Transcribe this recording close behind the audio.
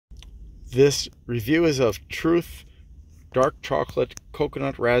This review is of Truth Dark Chocolate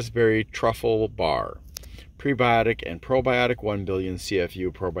Coconut Raspberry Truffle Bar. Prebiotic and probiotic, 1 billion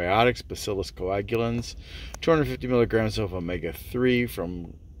CFU probiotics, Bacillus coagulans, 250 milligrams of omega-3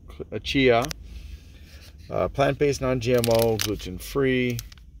 from chia, plant-based, non-GMO, gluten-free,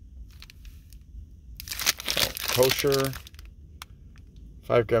 kosher,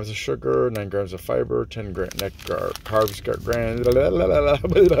 5 grams of sugar, 9 grams of fiber, 10 net carbs, grand,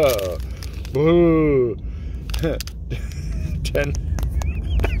 10.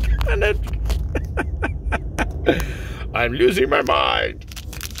 I'm losing my mind.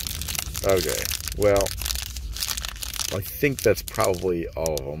 Okay, well, I think that's probably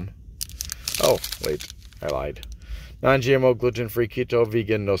all of them. Oh, wait, I lied. Non-GMO, gluten-free, keto,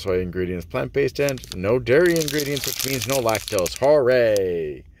 vegan, no soy ingredients, plant-based, and no dairy ingredients, which means no lactose.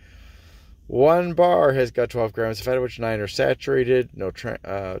 Hooray! One bar has got 12 grams of fat, which 9 are saturated, no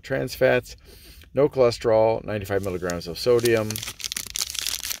trans fats, no cholesterol, 95 milligrams of sodium.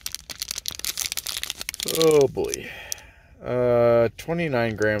 Oh boy.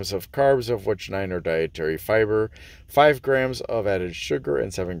 29 grams of carbs, of which 9 are dietary fiber, 5 grams of added sugar,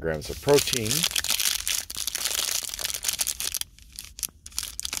 and 7 grams of protein.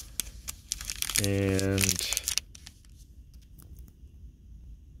 And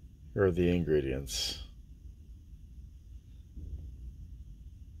here are the ingredients.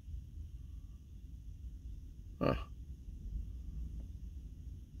 Huh.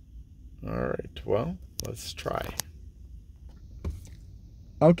 All right, well, let's try.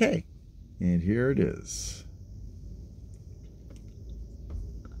 Okay, and here it is.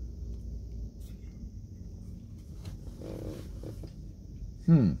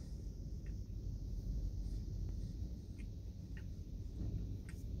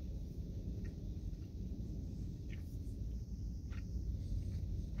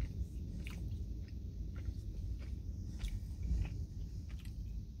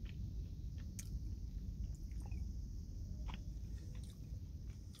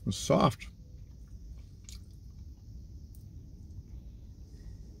 It was soft.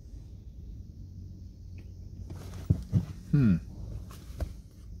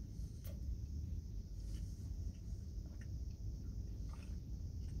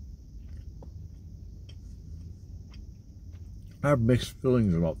 I have mixed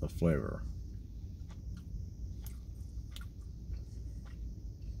feelings about the flavor.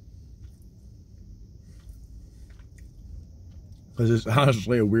 Because it's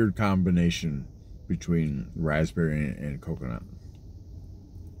honestly a weird combination between raspberry and coconut.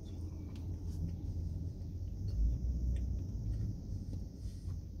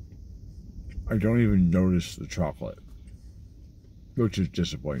 I don't even notice the chocolate, which is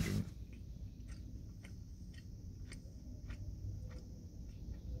disappointing.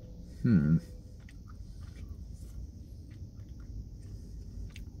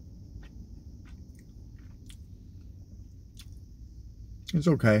 It's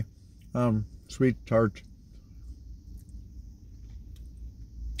okay. Sweet, tart.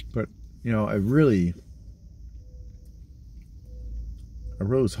 But, you know, I really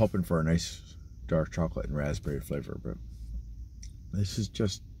was hoping for a nice dark chocolate and raspberry flavor, but this is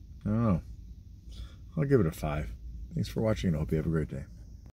just, I don't know. I'll give it a 5. Thanks for watching, and I hope you have a great day.